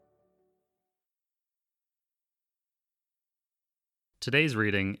Today's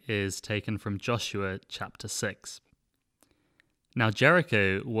reading is taken from Joshua chapter 6. Now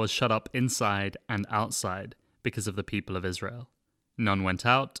Jericho was shut up inside and outside because of the people of Israel. None went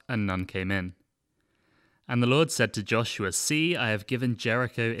out and none came in. And the Lord said to Joshua, "See, I have given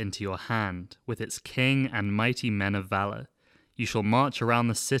Jericho into your hand, with its king and mighty men of valor. You shall march around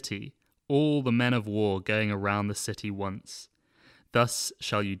the city, all the men of war going around the city once. Thus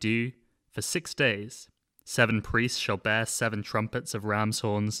shall you do for 6 days. 7 priests shall bear 7 trumpets of ram's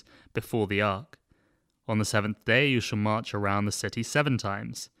horns before the ark. On the 7th day you shall march around the city 7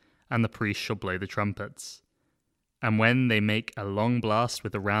 times, and the priests shall blow the trumpets. And when they make a long blast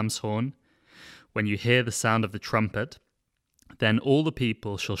with the ram's horn, when you hear the sound of the trumpet, then all the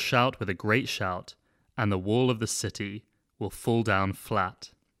people shall shout with a great shout, and the wall of the city will fall down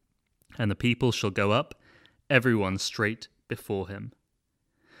flat. And the people shall go up, everyone straight before him."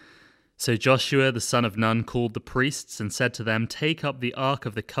 So Joshua the son of Nun called the priests and said to them, "Take up the ark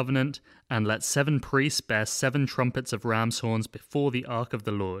of the covenant, and let 7 priests bear 7 trumpets of ram's horns before the ark of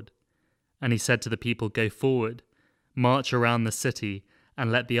the Lord." And he said to the people, "Go forward, march around the city,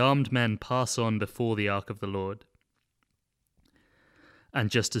 and let the armed men pass on before the ark of the Lord."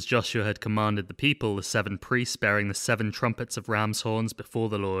 And just as Joshua had commanded the people, the 7 priests bearing the 7 trumpets of ram's horns before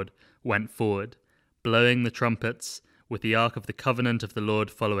the Lord went forward, blowing the trumpets, with the ark of the covenant of the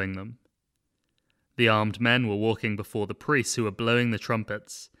Lord following them. The armed men were walking before the priests who were blowing the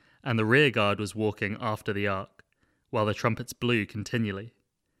trumpets, and the rear guard was walking after the ark, while the trumpets blew continually.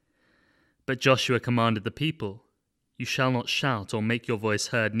 But Joshua commanded the people, "You shall not shout or make your voice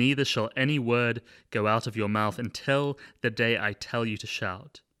heard, neither shall any word go out of your mouth until the day I tell you to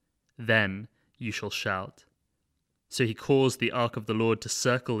shout. Then you shall shout." So he caused the ark of the Lord to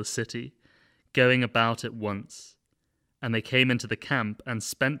circle the city, going about it once. And they came into the camp and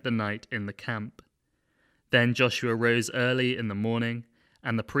spent the night in the camp. Then Joshua rose early in the morning,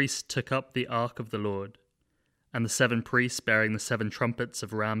 and the priests took up the ark of the Lord. And the 7 priests bearing the 7 trumpets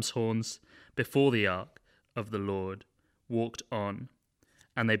of ram's horns before the ark of the Lord walked on,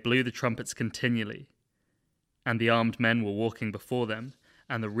 and they blew the trumpets continually. And the armed men were walking before them,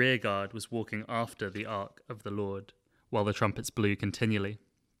 and the rear guard was walking after the ark of the Lord, while the trumpets blew continually.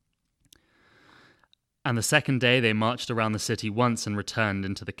 And the 2nd day they marched around the city once and returned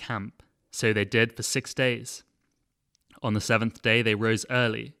into the camp. So they did for 6 days. On the 7th day they rose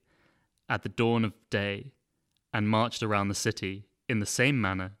early, at the dawn of day, and marched around the city in the same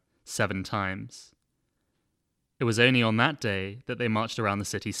manner 7 times. It was only on that day that they marched around the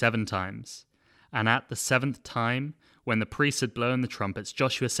city 7 times. And at the 7th time, when the priests had blown the trumpets,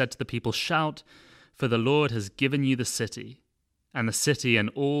 Joshua said to the people, "Shout, for the Lord has given you the city, and the city and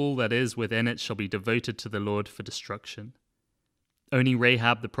all that is within it shall be devoted to the Lord for destruction. Only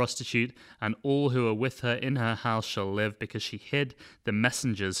Rahab the prostitute and all who are with her in her house shall live, because she hid the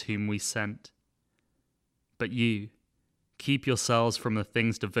messengers whom we sent. But you, keep yourselves from the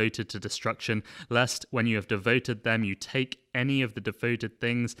things devoted to destruction, lest when you have devoted them you take any of the devoted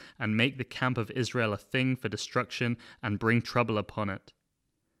things and make the camp of Israel a thing for destruction and bring trouble upon it.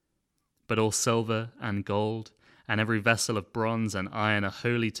 But all silver and gold and every vessel of bronze and iron are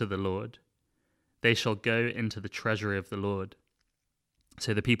holy to the Lord. They shall go into the treasury of the Lord."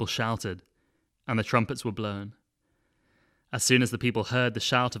 So the people shouted, and the trumpets were blown. As soon as the people heard the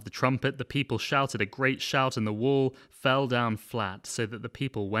shout of the trumpet, the people shouted a great shout, and the wall fell down flat, so that the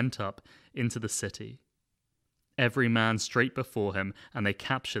people went up into the city, every man straight before him, and they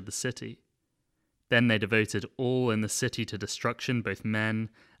captured the city. Then they devoted all in the city to destruction, both men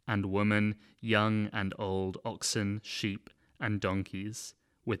and women, young and old, oxen, sheep, and donkeys,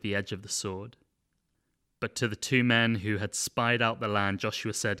 with the edge of the sword. But to the 2 men who had spied out the land,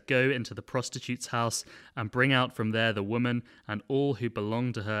 Joshua said, "Go into the prostitute's house and bring out from there the woman and all who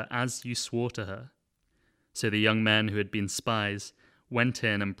belong to her, as you swore to her." So the young men who had been spies went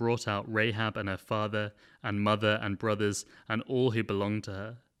in and brought out Rahab and her father and mother and brothers and all who belonged to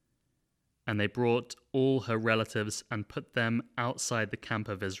her. And they brought all her relatives and put them outside the camp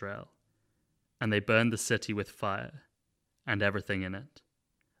of Israel. And they burned the city with fire and everything in it.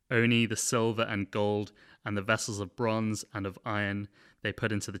 Only the silver and gold and the vessels of bronze and of iron they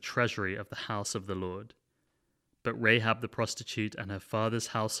put into the treasury of the house of the Lord. But Rahab the prostitute and her father's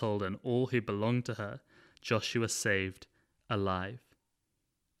household and all who belonged to her, Joshua saved alive.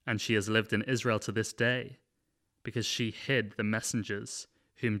 And she has lived in Israel to this day, because she hid the messengers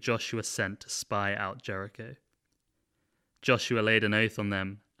whom Joshua sent to spy out Jericho. Joshua laid an oath on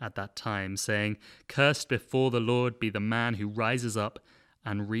them at that time, saying, "Cursed before the Lord be the man who rises up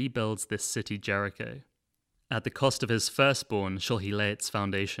and rebuilds this city Jericho. At the cost of his firstborn shall he lay its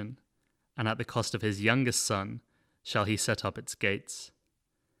foundation, and at the cost of his youngest son shall he set up its gates.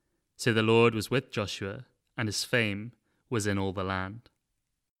 So the Lord was with Joshua, and his fame was in all the land.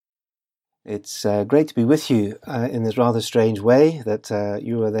 It's great to be with you in this rather strange way that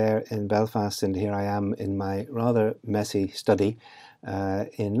you were there in Belfast and here I am in my rather messy study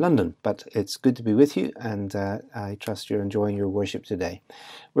in London. But it's good to be with you, and I trust you're enjoying your worship today.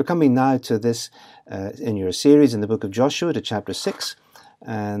 We're coming now to this in your series in the book of Joshua, to chapter 6,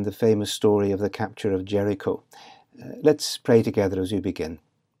 and the famous story of the capture of Jericho. Let's pray together as we begin.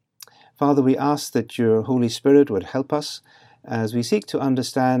 Father, we ask that your Holy Spirit would help us as we seek to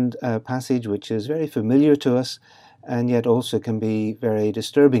understand a passage which is very familiar to us and yet also can be very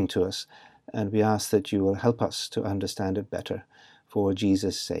disturbing to us. And we ask that you will help us to understand it better for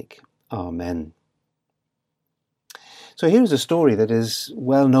Jesus' sake. Amen. So here's a story that is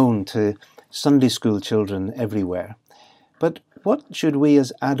well known to Sunday school children everywhere. But what should we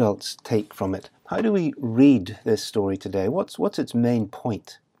as adults take from it? How do we read this story today? What's its main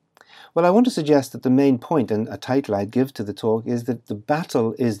point? Well, I want to suggest that the main point, and a title I'd give to the talk, is that the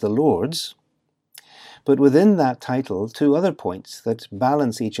battle is the Lord's, but within that title, two other points that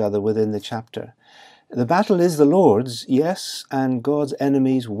balance each other within the chapter. The battle is the Lord's, yes, and God's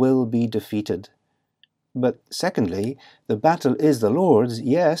enemies will be defeated. But secondly, the battle is the Lord's,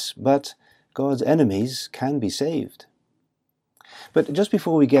 yes, but God's enemies can be saved. But just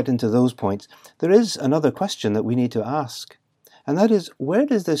before we get into those points, there is another question that we need to ask. And that is, where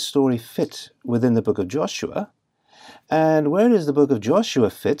does this story fit within the book of Joshua? And where does the book of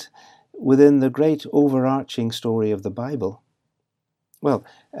Joshua fit within the great overarching story of the Bible? Well,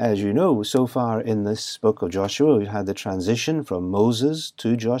 as you know, so far in this book of Joshua, we've had the transition from Moses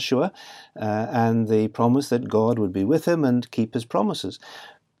to Joshua and the promise that God would be with him and keep his promises.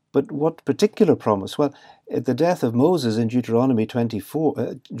 But what particular promise? Well, at the death of Moses in Deuteronomy chapter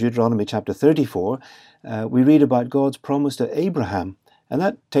 34, we read about God's promise to Abraham. And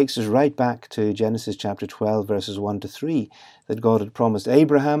that takes us right back to Genesis chapter 12, verses 1 to 3, that God had promised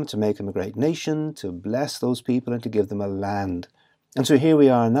Abraham to make him a great nation, to bless those people and to give them a land. And so here we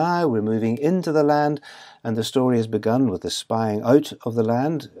are now, we're moving into the land, and the story has begun with the spying out of the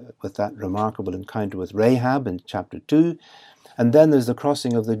land, with that remarkable encounter with Rahab in chapter 2. And then there's the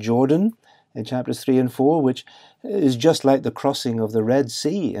crossing of the Jordan in chapters 3 and 4, which is just like the crossing of the Red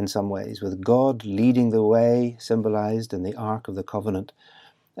Sea in some ways, with God leading the way, symbolized in the Ark of the Covenant.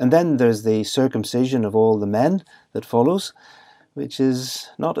 And then there's the circumcision of all the men that follows, which is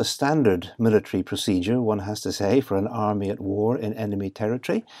not a standard military procedure, one has to say, for an army at war in enemy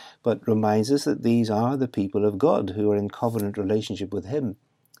territory, but reminds us that these are the people of God who are in covenant relationship with him.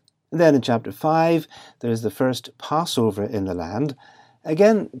 And then in chapter 5, there's the first Passover in the land,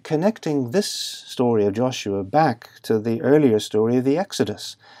 again connecting this story of Joshua back to the earlier story of the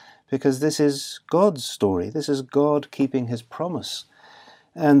Exodus, because this is God's story. This is God keeping his promise.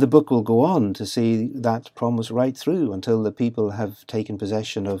 And the book will go on to see that promise right through until the people have taken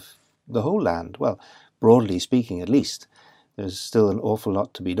possession of the whole land. Well, broadly speaking at least. There's still an awful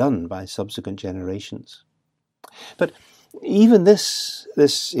lot to be done by subsequent generations. But even this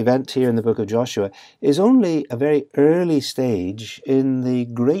event here in the book of Joshua is only a very early stage in the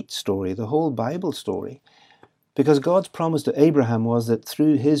great story, the whole Bible story, because God's promise to Abraham was that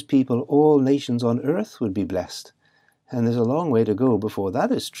through his people all nations on earth would be blessed. And there's a long way to go before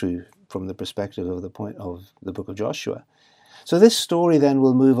that is true from the perspective of the point of the book of Joshua. So this story then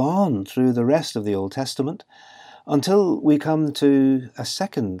will move on through the rest of the Old Testament until we come to a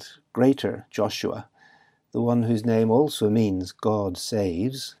second greater Joshua, the one whose name also means God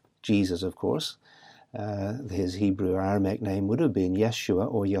saves, Jesus, of course. His Hebrew Aramaic name would have been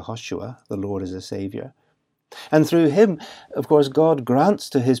Yeshua or Yehoshua, the Lord is a Saviour. And through him, of course, God grants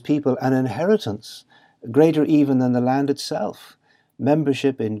to his people an inheritance, greater even than the land itself,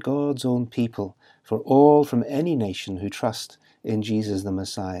 membership in God's own people for all from any nation who trust in Jesus the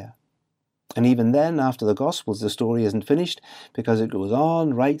Messiah. And even then, after the Gospels, the story isn't finished because it goes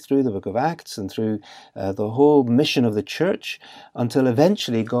on right through the book of Acts and through the whole mission of the church until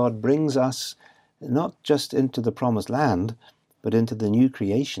eventually God brings us not just into the promised land, but into the new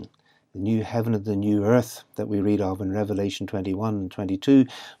creation, the new heaven and the new earth that we read of in Revelation 21 and 22,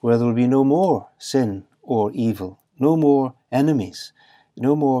 where there will be no more sin or evil, no more enemies,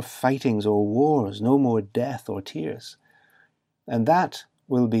 no more fightings or wars, no more death or tears. And that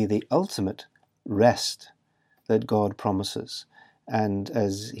will be the ultimate rest that God promises. And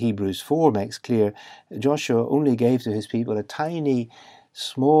as Hebrews 4 makes clear, Joshua only gave to his people a tiny,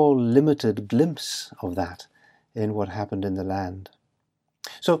 small, limited glimpse of that in what happened in the land.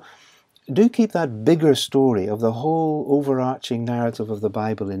 So do keep that bigger story of the whole overarching narrative of the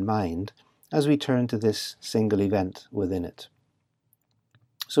Bible in mind as we turn to this single event within it.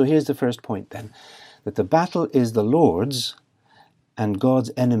 So here's the first point then, that the battle is the Lord's and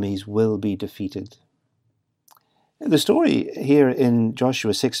God's enemies will be defeated. The story here in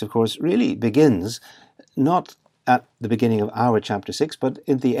Joshua 6, of course, really begins not at the beginning of our chapter 6, but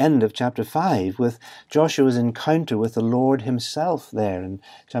at the end of chapter 5, with Joshua's encounter with the Lord himself there in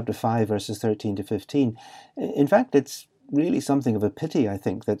chapter 5, verses 13 to 15. In fact, it's really something of a pity, I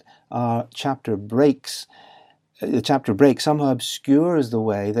think, that our chapter breaks. The chapter break somehow obscures the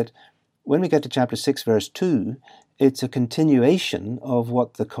way that when we get to chapter 6, verse 2, it's a continuation of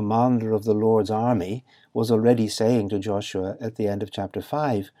what the commander of the Lord's army was already saying to Joshua at the end of chapter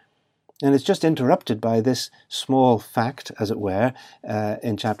 5. And it's just interrupted by this small fact, as it were,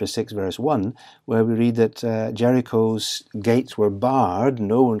 in chapter 6, verse 1, where we read that Jericho's gates were barred,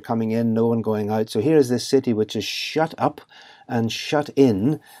 no one coming in, no one going out. So here is this city which is shut up and shut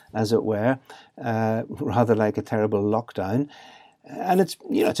in, as it were, rather like a terrible lockdown. And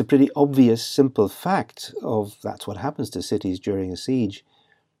it's a pretty obvious, simple fact of that's what happens to cities during a siege.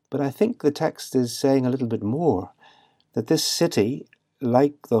 But I think the text is saying a little bit more, that this city,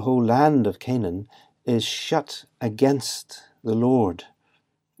 like the whole land of Canaan, is shut against the Lord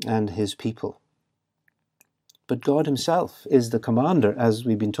and his people. But God himself is the commander, as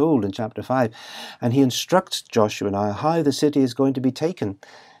we've been told in chapter 5, and he instructs Joshua now how the city is going to be taken.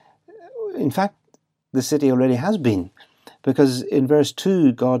 In fact, the city already has been, because in verse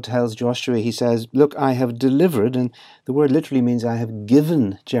 2, God tells Joshua, he says, "Look, I have delivered," and the word literally means I have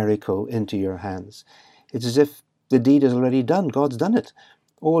given Jericho into your hands. It's as if the deed is already done. God's done it.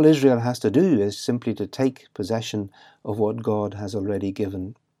 All Israel has to do is simply to take possession of what God has already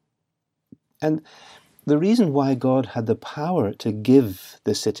given. And the reason why God had the power to give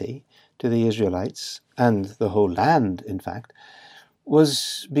the city to the Israelites, and the whole land, in fact,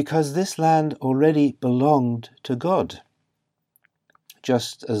 was because this land already belonged to God,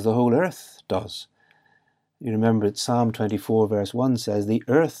 just as the whole earth does. You remember that Psalm 24 verse 1 says, "The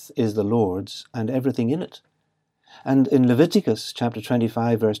earth is the Lord's and everything in it." And in Leviticus chapter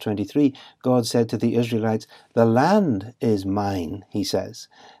 25 verse 23, God said to the Israelites, "The land is mine," he says,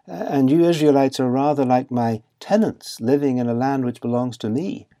 "and you Israelites are rather like my tenants living in a land which belongs to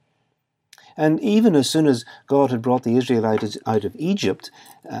me." And even as soon as God had brought the Israelites out of Egypt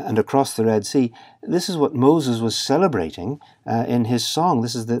and across the Red Sea, this is what Moses was celebrating in his song.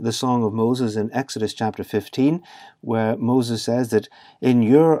 This is the song of Moses in Exodus chapter 15, where Moses says that in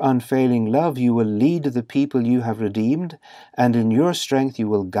your unfailing love you will lead the people you have redeemed, and in your strength you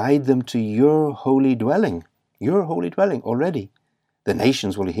will guide them to your holy dwelling. Your holy dwelling already. The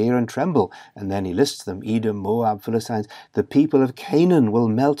nations will hear and tremble. And then he lists them: Edom, Moab, Philistines. The people of Canaan will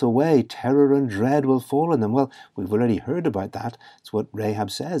melt away. Terror and dread will fall on them. Well, we've already heard about that. It's what Rahab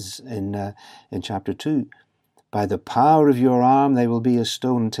says in chapter 2. By the power of your arm they will be a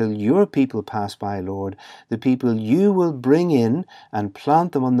stone till your people pass by, Lord. The people you will bring in and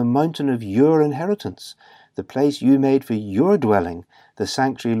plant them on the mountain of your inheritance, the place you made for your dwelling, the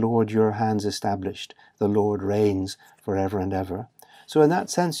sanctuary, Lord, your hands established. The Lord reigns forever and ever. So in that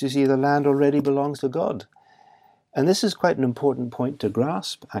sense, you see, the land already belongs to God. And this is quite an important point to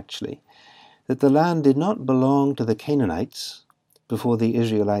grasp, actually, that the land did not belong to the Canaanites before the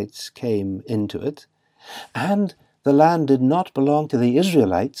Israelites came into it, and the land did not belong to the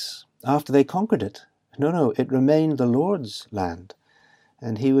Israelites after they conquered it. No, it remained the Lord's land.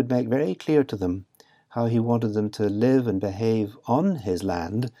 And he would make very clear to them how he wanted them to live and behave on his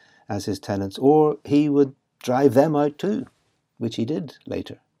land as his tenants, or he would drive them out too, which he did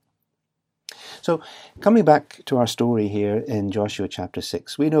later. So, coming back to our story here in Joshua chapter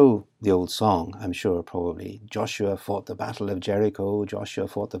 6, we know the old song, I'm sure, probably. Joshua fought the battle of Jericho, Joshua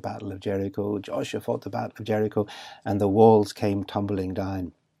fought the battle of Jericho, Joshua fought the battle of Jericho, and the walls came tumbling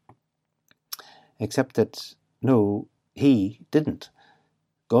down. Except that, no, he didn't.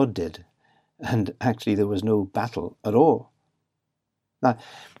 God did. And actually there was no battle at all. Now,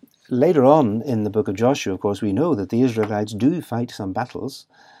 later on in the book of Joshua, of course, we know that the Israelites do fight some battles,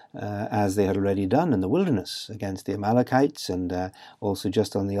 as they had already done in the wilderness against the Amalekites and also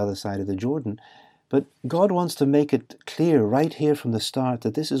just on the other side of the Jordan. But God wants to make it clear right here from the start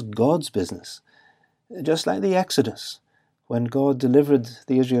that this is God's business. Just like the Exodus, when God delivered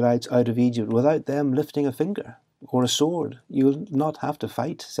the Israelites out of Egypt without them lifting a finger or a sword. You'll not have to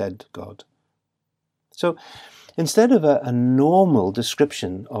fight, said God. So, instead of a normal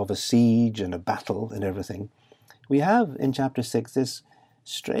description of a siege and a battle and everything, we have in chapter 6 this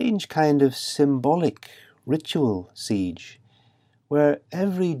strange kind of symbolic ritual siege, where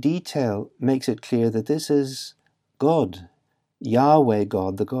every detail makes it clear that this is God Yahweh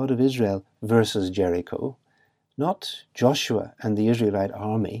God, the God of Israel, versus Jericho, not Joshua and the Israelite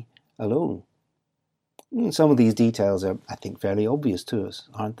army alone. Some of these details are, I think, fairly obvious to us,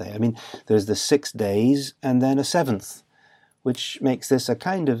 aren't they? I mean, there's the 6 days and then a seventh, which makes this a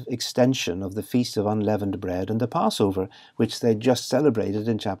kind of extension of the Feast of Unleavened Bread and the Passover, which they just celebrated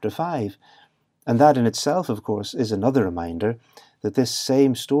in chapter 5. And that in itself, of course, is another reminder that this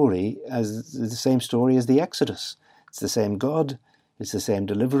same story as the Exodus. It's the same God, it's the same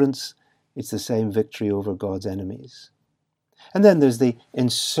deliverance, it's the same victory over God's enemies. And then there's the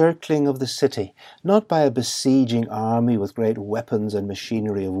encircling of the city, not by a besieging army with great weapons and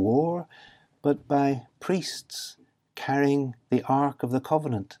machinery of war, but by priests carrying the Ark of the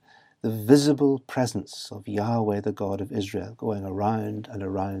Covenant, the visible presence of Yahweh, the God of Israel, going around and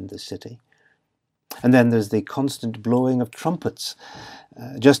around the city. And then there's the constant blowing of trumpets,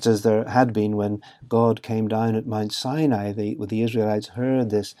 just as there had been when God came down at Mount Sinai. The Israelites heard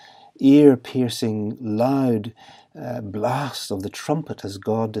this ear-piercing, loud blast of the trumpet as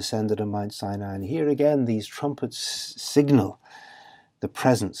God descended on Mount Sinai. And here again, these trumpets signal the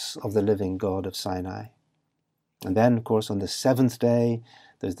presence of the living God of Sinai. And then, of course, on the 7th day,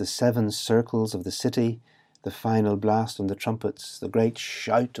 there's the 7 circles of the city, the final blast on the trumpets, the great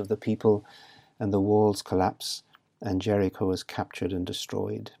shout of the people, and the walls collapse, and Jericho is captured and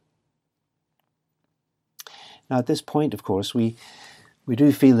destroyed. Now, at this point, of course, we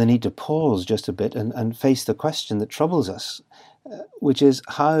do feel the need to pause just a bit and face the question that troubles us, which is,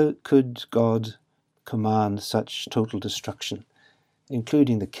 how could God command such total destruction,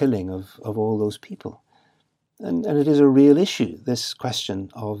 including the killing of all those people? And it is a real issue, this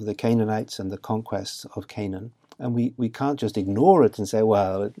question of the Canaanites and the conquest of Canaan. And we can't just ignore it and say,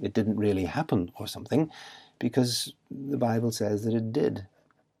 well, it didn't really happen or something, because the Bible says that it did.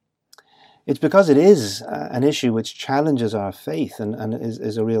 It's because it is an issue which challenges our faith and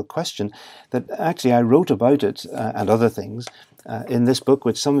is a real question that actually I wrote about it and other things in this book,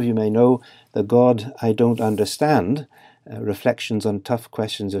 which some of you may know, The God I Don't Understand, Reflections on Tough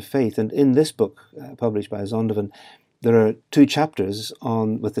Questions of Faith. And in this book, published by Zondervan, there are 2 chapters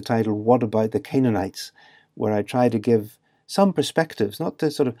with the title, What About the Canaanites?, where I try to give some perspectives, not to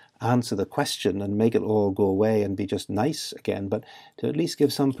sort of answer the question and make it all go away and be just nice again, but to at least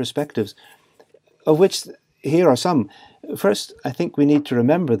give some perspectives, of which here are some. First, I think we need to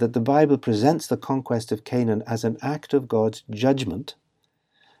remember that the Bible presents the conquest of Canaan as an act of God's judgment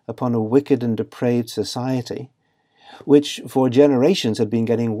upon a wicked and depraved society, which for generations had been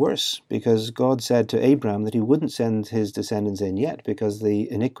getting worse, because God said to Abraham that he wouldn't send his descendants in yet, because the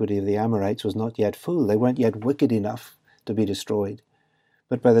iniquity of the Amorites was not yet full. They weren't yet wicked enough to be destroyed.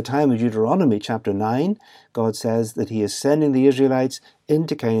 But by the time of Deuteronomy chapter 9, God says that he is sending the Israelites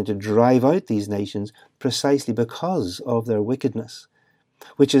into Canaan to drive out these nations precisely because of their wickedness,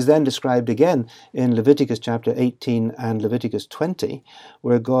 which is then described again in Leviticus chapter 18 and Leviticus 20,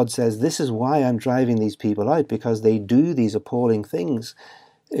 where God says, this is why I'm driving these people out, because they do these appalling things,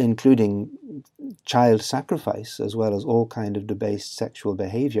 including child sacrifice, as well as all kind of debased sexual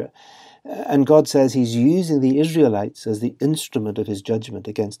behavior. And God says he's using the Israelites as the instrument of his judgment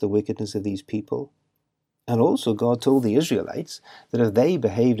against the wickedness of these people. And also God told the Israelites that if they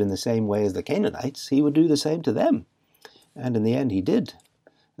behaved in the same way as the Canaanites, he would do the same to them. And in the end he did,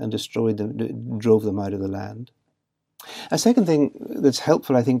 and destroyed them, drove them out of the land. A second thing that's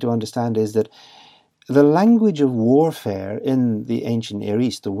helpful, I think, to understand is that the language of warfare in the ancient Near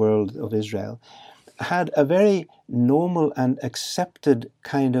East, the world of Israel, had a very normal and accepted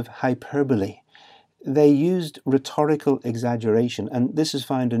kind of hyperbole. They used rhetorical exaggeration, and this is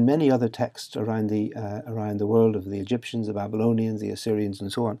found in many other texts around the world of the Egyptians, the Babylonians, the Assyrians,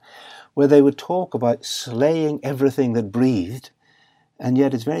 and so on, where they would talk about slaying everything that breathed. And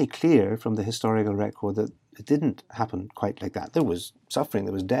yet it's very clear from the historical record that it didn't happen quite like that. There was suffering,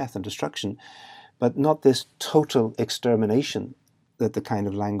 there was death and destruction, but not this total extermination that the kind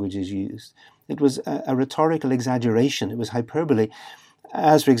of language is used. It was a rhetorical exaggeration. It was hyperbole.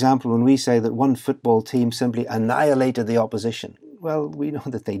 As, for example, when we say that one football team simply annihilated the opposition. Well, we know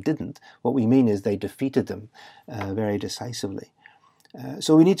that they didn't. What we mean is they defeated them very decisively.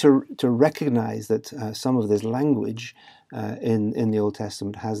 So we need to recognize that some of this language in the Old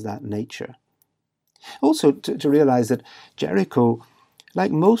Testament has that nature. Also to realize that Jericho,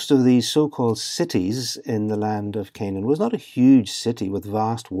 like most of these so-called cities in the land of Canaan, was not a huge city with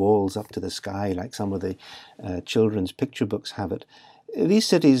vast walls up to the sky like some of the children's picture books have it. These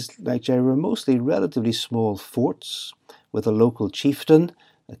cities, like Jericho, were mostly relatively small forts with a local chieftain,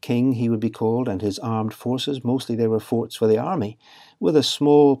 a king he would be called, and his armed forces. Mostly they were forts for the army, with a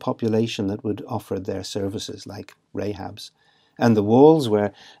small population that would offer their services, like Rahab's. And the walls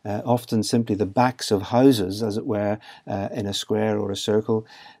were often simply the backs of houses, as it were, in a square or a circle,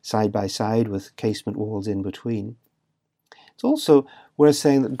 side by side with casement walls in between. It's also worth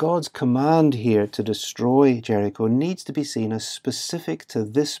saying that God's command here to destroy Jericho needs to be seen as specific to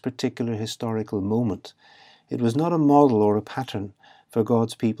this particular historical moment. It was not a model or a pattern for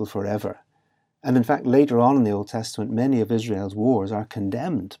God's people forever. And in fact, later on in the Old Testament, many of Israel's wars are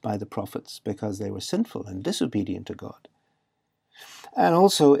condemned by the prophets because they were sinful and disobedient to God. And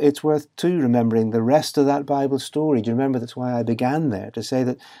also, it's worth too remembering the rest of that Bible story. Do you remember that's why I began there, to say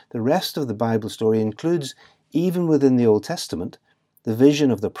that the rest of the Bible story includes, even within the Old Testament, the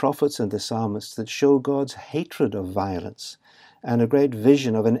vision of the prophets and the psalmists that show God's hatred of violence and a great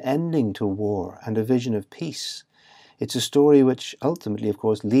vision of an ending to war and a vision of peace. It's a story which ultimately, of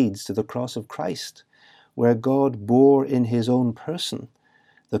course, leads to the cross of Christ, where God bore in his own person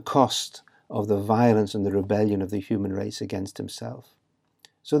the cost of the violence and the rebellion of the human race against himself.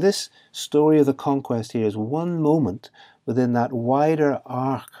 So this story of the conquest here is one moment within that wider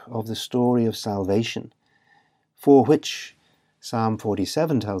arc of the story of salvation, for which Psalm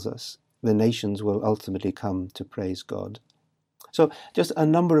 47 tells us the nations will ultimately come to praise God. So just a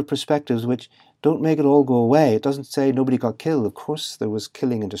number of perspectives which don't make it all go away. It doesn't say nobody got killed. Of course there was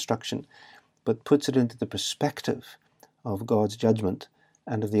killing and destruction, but puts it into the perspective of God's judgment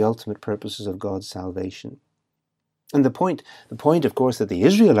and of the ultimate purposes of God's salvation. And the point, of course, that the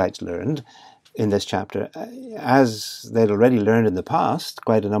Israelites learned in this chapter, as they'd already learned in the past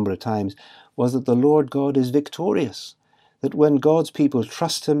quite a number of times, was that the Lord God is victorious, that when God's people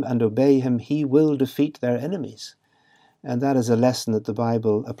trust him and obey him, he will defeat their enemies. And that is a lesson that the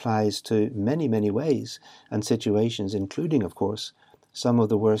Bible applies to many, many ways and situations, including, of course, some of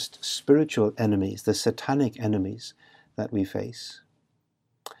the worst spiritual enemies, the satanic enemies that we face.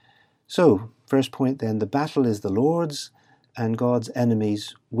 So, first point then, the battle is the Lord's and God's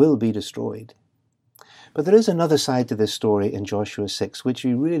enemies will be destroyed. But there is another side to this story in Joshua 6 which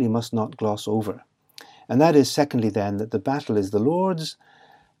we really must not gloss over. And that is, secondly then, that the battle is the Lord's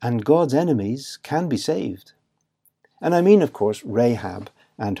and God's enemies can be saved. And I mean, of course, Rahab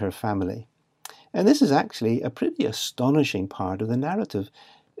and her family. And this is actually a pretty astonishing part of the narrative,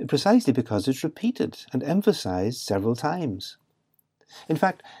 precisely because it's repeated and emphasized several times. In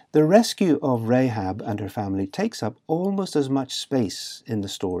fact, the rescue of Rahab and her family takes up almost as much space in the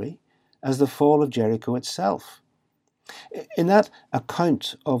story as the fall of Jericho itself. In that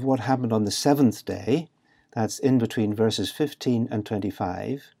account of what happened on the seventh day, that's in between verses 15 and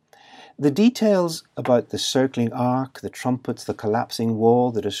 25, the details about the circling ark, the trumpets, the collapsing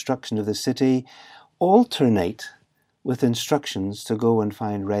wall, the destruction of the city, alternate with instructions to go and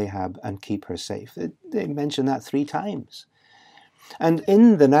find Rahab and keep her safe. They mention that 3 times. And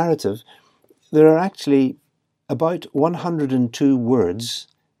in the narrative, there are actually about 102 words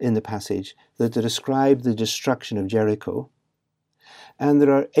in the passage that describe the destruction of Jericho, and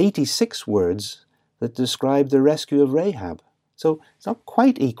there are 86 words that describe the rescue of Rahab. So it's not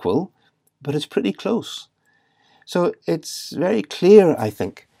quite equal, but it's pretty close. So it's very clear, I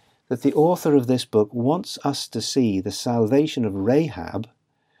think, that the author of this book wants us to see the salvation of Rahab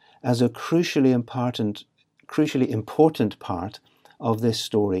as a crucially important part of this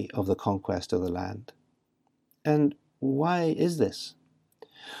story of the conquest of the land. And why is this?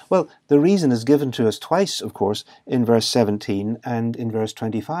 Well, the reason is given to us twice, of course, in verse 17 and in verse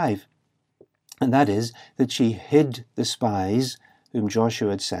 25. And that is that she hid the spies whom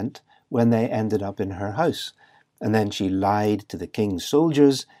Joshua had sent when they ended up in her house. And then she lied to the king's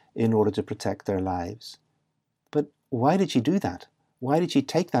soldiers in order to protect their lives. But why did she do that? Why did she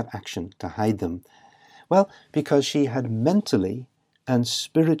take that action to hide them? Well, because she had mentally and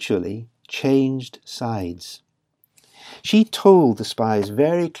spiritually changed sides. She told the spies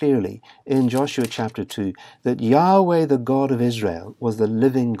very clearly in Joshua chapter 2 that Yahweh, the God of Israel, was the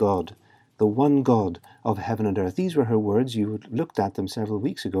living God, the one God of heaven and earth. These were her words. You looked at them several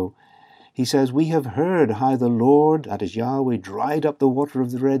weeks ago. He says, "We have heard how the Lord, that is Yahweh, dried up the water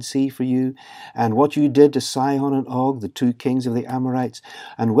of the Red Sea for you, and what you did to Sihon and Og, the 2 kings of the Amorites.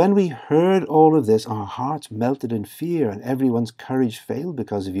 And when we heard all of this, our hearts melted in fear, and everyone's courage failed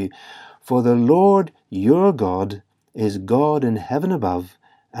because of you. For the Lord, your God, is God in heaven above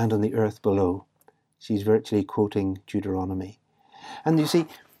and on the earth below." She's virtually quoting Deuteronomy. And you see,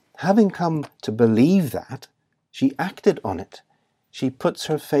 having come to believe that, she acted on it. She puts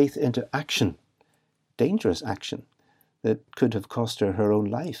her faith into action, dangerous action, that could have cost her her own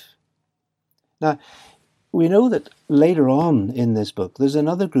life. Now, we know that later on in this book, there's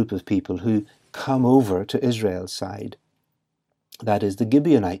another group of people who come over to Israel's side. That is the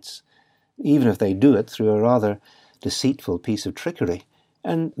Gibeonites, even if they do it through a rather deceitful piece of trickery,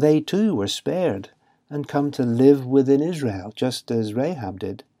 and they too were spared and come to live within Israel, just as Rahab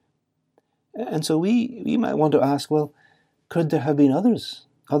did. And so we might want to ask, well, could there have been others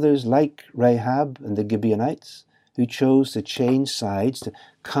like Rahab and the Gibeonites, who chose to change sides, to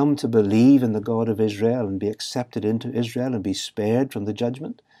come to believe in the God of Israel and be accepted into Israel and be spared from the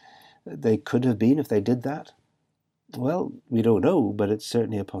judgment? They could have been if they did that. Well, we don't know, but it's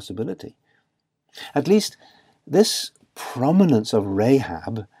certainly a possibility. At least this prominence of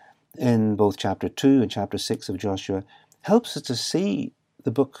Rahab in both chapter 2 and chapter 6 of Joshua helps us to see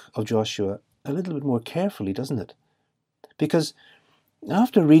the book of Joshua a little bit more carefully, doesn't it? Because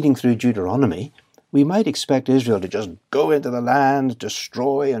after reading through Deuteronomy, we might expect Israel to just go into the land,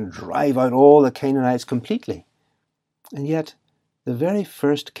 destroy and drive out all the Canaanites completely. And yet, the very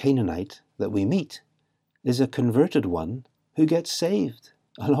first Canaanite that we meet is a converted one who gets saved,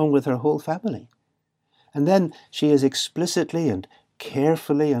 along with her whole family. And then she is explicitly and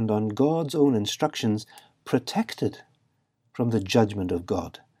carefully and on God's own instructions protected from the judgment of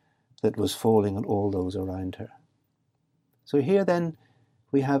God that was falling on all those around her. So here then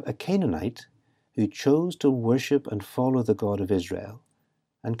we have a Canaanite who chose to worship and follow the God of Israel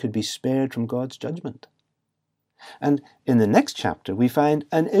and could be spared from God's judgment. And in the next chapter we find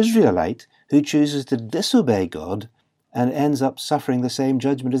an Israelite who chooses to disobey God and ends up suffering the same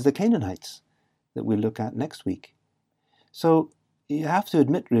judgment as the Canaanites that we'll look at next week. So you have to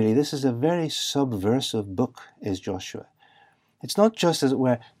admit, really, this is a very subversive book, is Joshua. It's not just, as it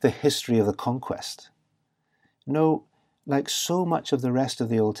were, the history of the conquest. No, like so much of the rest of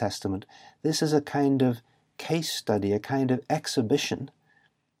the Old Testament, this is a kind of case study, a kind of exhibition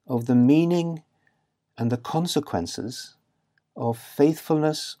of the meaning and the consequences of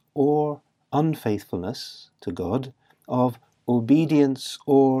faithfulness or unfaithfulness to God, of obedience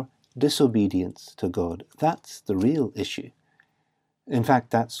or disobedience to God. That's the real issue. In fact,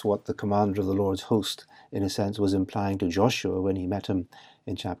 that's what the commander of the Lord's host, in a sense, was implying to Joshua when he met him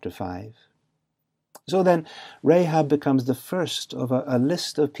in chapter 5. So then, Rahab becomes the first of a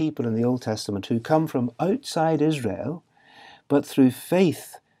list of people in the Old Testament who come from outside Israel, but through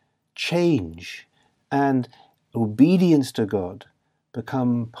faith, change, and obedience to God,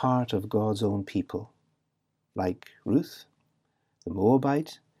 become part of God's own people, like Ruth, the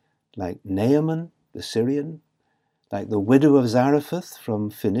Moabite, like Naaman, the Syrian, like the widow of Zarephath from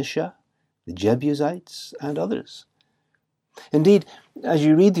Phoenicia, the Jebusites, and others. Indeed, as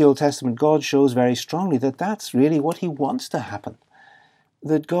you read the Old Testament, God shows very strongly that that's really what he wants to happen.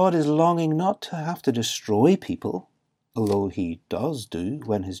 That God is longing not to have to destroy people, although he does do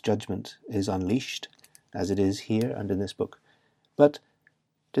when his judgment is unleashed, as it is here and in this book, but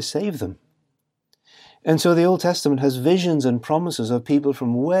to save them. And so the Old Testament has visions and promises of people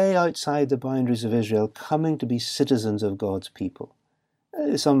from way outside the boundaries of Israel coming to be citizens of God's people.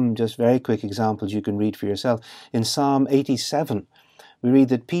 Some just very quick examples you can read for yourself. In Psalm 87, we read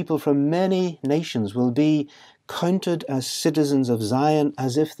that people from many nations will be counted as citizens of Zion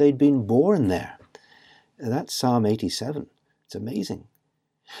as if they'd been born there. That's Psalm 87. It's amazing.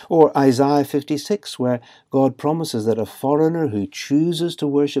 Or Isaiah 56, where God promises that a foreigner who chooses to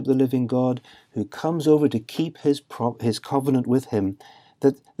worship the living God, who comes over to keep his covenant with him,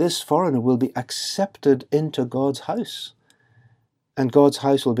 that this foreigner will be accepted into God's house. And God's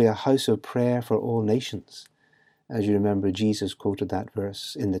house will be a house of prayer for all nations. As you remember, Jesus quoted that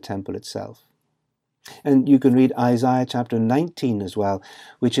verse in the temple itself. And you can read Isaiah chapter 19 as well,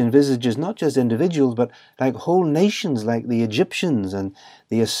 which envisages not just individuals, but like whole nations like the Egyptians and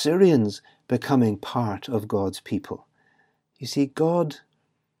the Assyrians becoming part of God's people. You see, God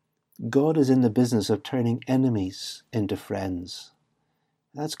is in the business of turning enemies into friends.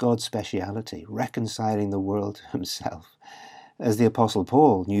 That's God's speciality, reconciling the world to himself, as the Apostle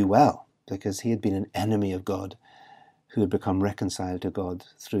Paul knew well, because he had been an enemy of God who had become reconciled to God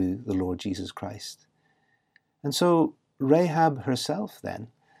through the Lord Jesus Christ. And so Rahab herself then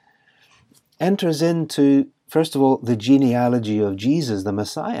enters into, first of all, the genealogy of Jesus, the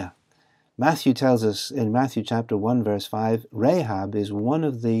Messiah. Matthew tells us in Matthew chapter 1 verse 5, Rahab is one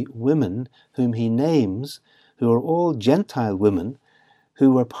of the women whom he names, who are all Gentile women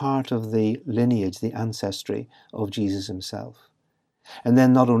who were part of the lineage, the ancestry of Jesus himself. And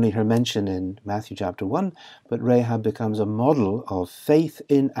then not only her mention in Matthew chapter 1, but Rahab becomes a model of faith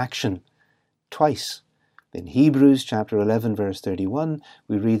in action twice. In Hebrews chapter 11 verse 31,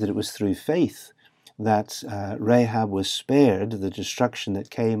 we read that it was through faith that Rahab was spared the destruction that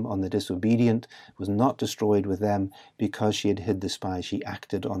came on the disobedient, was not destroyed with them because she had hid the spies. She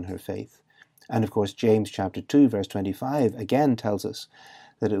acted on her faith. And of course, James chapter 2 verse 25 again tells us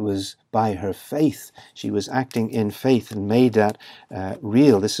that it was by her faith. She was acting in faith and made that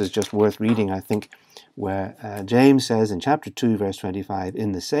real. This is just worth reading, I think, where James says in chapter 2, verse 25,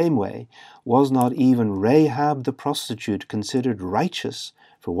 "In the same way, was not even Rahab the prostitute considered righteous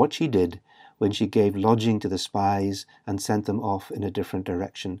for what she did when she gave lodging to the spies and sent them off in a different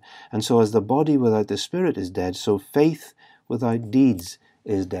direction? And so as the body without the spirit is dead, so faith without deeds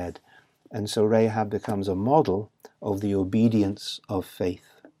is dead." And so Rahab becomes a model of the obedience of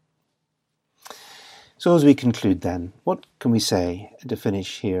faith. So as we conclude then, what can we say to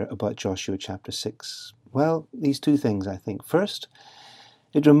finish here about Joshua chapter 6? Well, these two things, I think. First,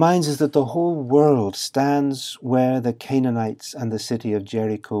 it reminds us that the whole world stands where the Canaanites and the city of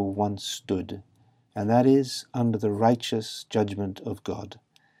Jericho once stood, and that is under the righteous judgment of God.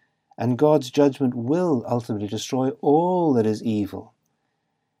 And God's judgment will ultimately destroy all that is evil,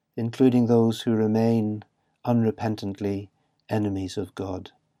 including those who remain unrepentantly enemies of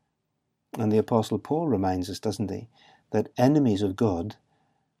God. And the Apostle Paul reminds us, doesn't he, that enemies of God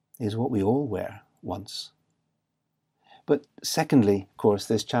is what we all were once. But secondly, of course,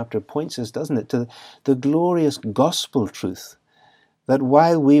 this chapter points us, doesn't it, to the glorious gospel truth that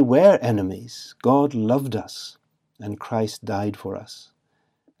while we were enemies, God loved us and Christ died for us.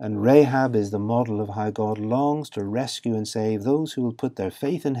 And Rahab is the model of how God longs to rescue and save those who will put their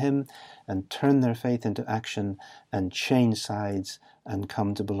faith in him and turn their faith into action and change sides and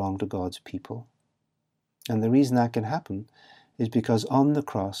come to belong to God's people. And the reason that can happen is because on the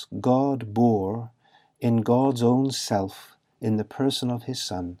cross, God bore in God's own self, in the person of his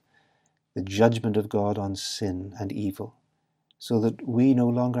Son, the judgment of God on sin and evil, so that we no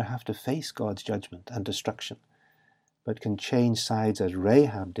longer have to face God's judgment and destruction, but can change sides as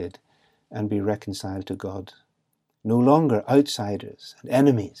Rahab did and be reconciled to God. No longer outsiders and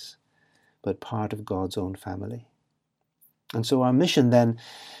enemies, but part of God's own family. And so our mission then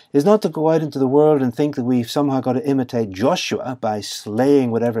is not to go out into the world and think that we've somehow got to imitate Joshua by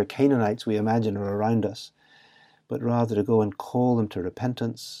slaying whatever Canaanites we imagine are around us, but rather to go and call them to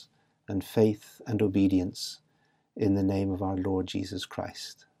repentance and faith and obedience in the name of our Lord Jesus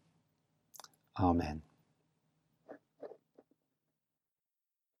Christ. Amen.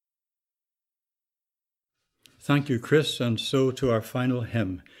 Thank you, Chris, and so to our final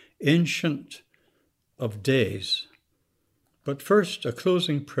hymn, Ancient of Days. But first, a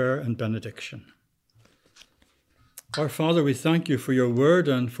closing prayer and benediction. Our Father, we thank you for your word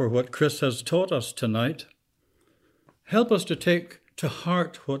and for what Chris has taught us tonight. Help us to take to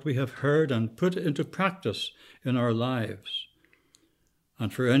heart what we have heard and put it into practice in our lives.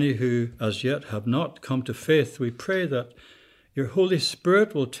 And for any who as yet have not come to faith, we pray that your Holy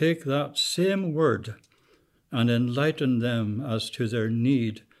Spirit will take that same word and enlighten them as to their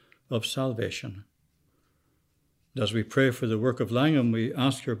need of salvation. As we pray for the work of Langham, we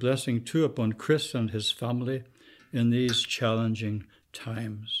ask your blessing too upon Chris and his family in these challenging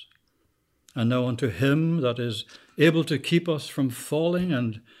times. And now unto him that is able to keep us from falling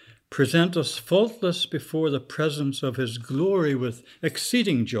and present us faultless before the presence of his glory with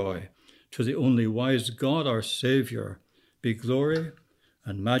exceeding joy, to the only wise God our Saviour, be glory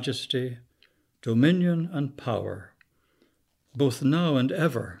and majesty, dominion and power, both now and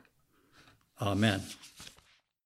ever. Amen.